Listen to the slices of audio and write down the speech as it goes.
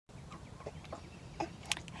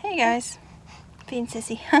Hey guys, being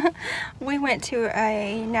sissy. We went to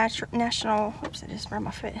a national, oops, I just rubbed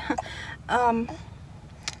my foot,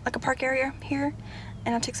 like a park area here,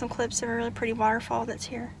 and I took some clips of a really pretty waterfall that's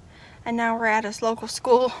here. And now we're at this local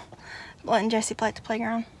school, letting Jesse play at the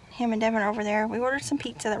playground. Him and Devin are over there. We ordered some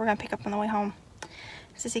pizza that we're gonna pick up on the way home.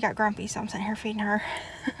 Sissy got grumpy, so I'm sitting here feeding her.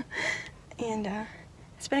 And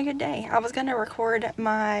it's been a good day. I was gonna record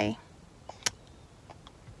my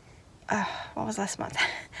what was last month?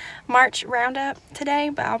 March roundup today,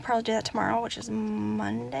 but I'll probably do that tomorrow, which is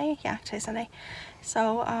Monday. Yeah, today's Sunday.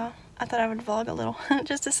 So I thought I would vlog a little,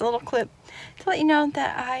 just this little clip to let you know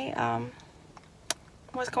that I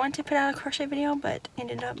was going to put out a crochet video, but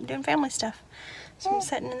ended up doing family stuff. So I'm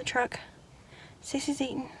sitting in the truck. Sissy's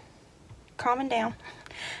eating, calming down.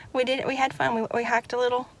 We had fun. We hiked a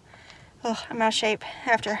little. Ugh, I'm out of shape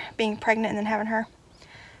after being pregnant and then having her.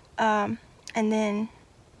 And then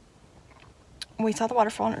we saw the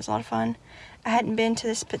waterfall and it was a lot of fun. I hadn't been to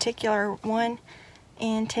this particular one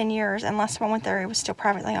in 10 years, and last time I went there it was still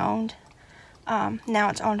privately owned. Now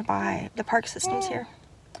it's owned by the park systems here.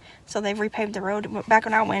 So they've repaved the road. Back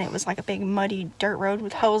when I went it was like a big muddy dirt road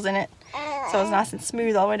with holes in it. So it was nice and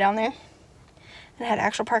smooth all the way down there. And it had an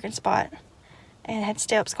actual parking spot. And it had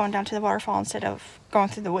steps going down to the waterfall instead of going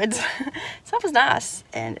through the woods. So it was nice.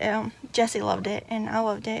 And Jesse loved it and I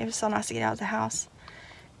loved it. It was so nice to get out of the house.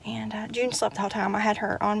 And June slept the whole time. I had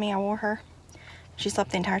her on me. I wore her. She slept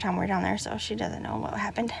the entire time we were down there, so she doesn't know what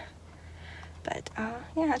happened. But yeah,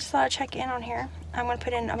 I just thought I'd check in on here. I'm going to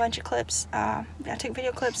put in a bunch of clips. I took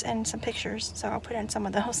video clips and some pictures, so I'll put in some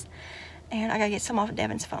of those. And I got to get some off of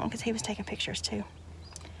Devin's phone because he was taking pictures too.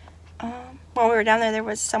 While we were down there, there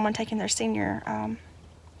was someone taking their senior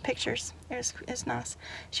pictures. It was nice.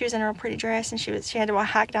 She was in a real pretty dress, and she had to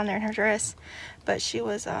hike down there in her dress, but she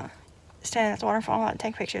was standing at the waterfall and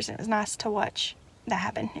take pictures, and it was nice to watch that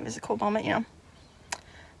happen. It was a cool moment, you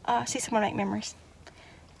know. See someone make memories.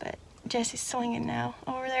 But Jesse's swinging now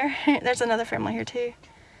over there. There's another family here too.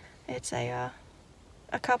 It's a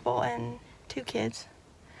couple and 2 kids.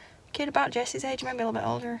 A kid about Jesse's age, maybe a little bit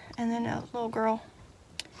older, and then a little girl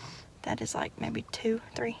that is like maybe 2,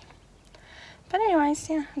 3. But anyways,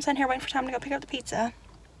 yeah, I'm sitting here waiting for time to go pick up the pizza,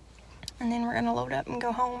 and then we're gonna load up and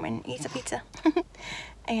go home and eat some pizza.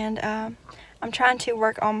 And I'm trying to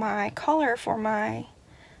work on my collar for my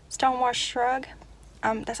stonewash shrug.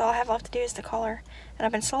 That's all I have left to do is the collar, and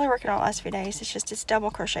I've been slowly working on it the last few days. It's double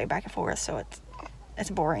crochet back and forth, so it's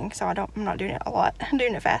boring. So I'm not doing it a lot. I'm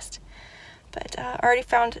doing it fast. But I already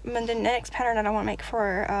found the next pattern that I want to make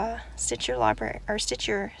for Stitch Your Library or Stitch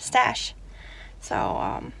Your Stash. So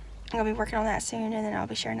I'm gonna be working on that soon, and then I'll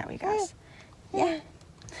be sharing that with you guys. Yeah.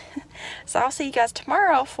 So I'll see you guys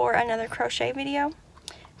tomorrow for another crochet video.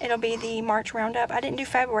 It'll be the March roundup. I didn't do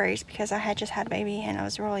February's because I had just had a baby and I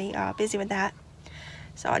was really busy with that.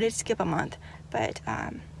 So I did skip a month. But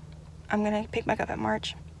I'm going to pick back up at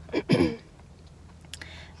March. And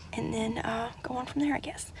then go on from there, I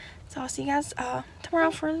guess. So I'll see you guys tomorrow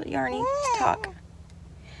for Yarny to talk.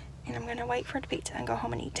 And I'm going to wait for the pizza and go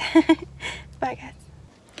home and eat. Bye, guys.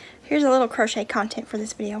 Here's a little crochet content for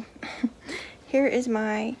this video. Here is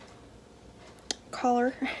my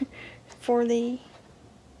collar for the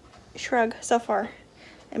shrug so far,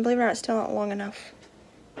 and believe it or not, it's still not long enough.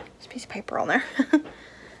 There's a piece of paper on there.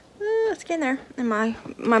 It's getting there. And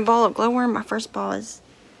my ball of glowworm, my first ball, is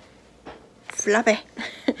floppy.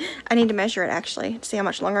 I need to measure it actually to see how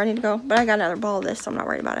much longer I need to go, but I got another ball of this, so I'm not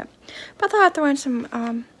worried about it. But I thought I'd throw in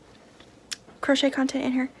some crochet content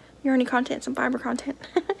in here, yarny content, some fiber content.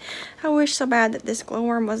 I wish so bad that this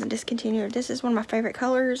glowworm wasn't discontinued. This is one of my favorite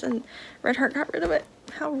colors, and Red Heart got rid of it.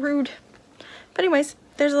 How rude. But anyways,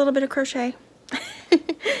 there's a little bit of crochet.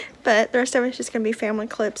 But the rest of it's just going to be family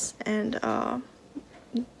clips and the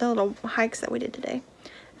little hikes that we did today.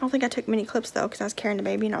 I don't think I took many clips though because I was carrying the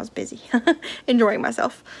baby and I was busy enjoying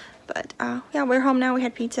myself. But yeah, we're home now. We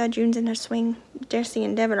had pizza. June's in her swing. Jesse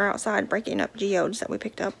and Devin are outside breaking up geodes that we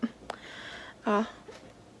picked up. Yeah,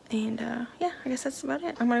 I guess that's about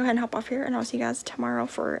it. I'm going to go ahead and hop off here, and I'll see you guys tomorrow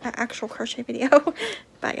for an actual crochet video.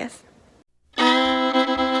 Bye, guys.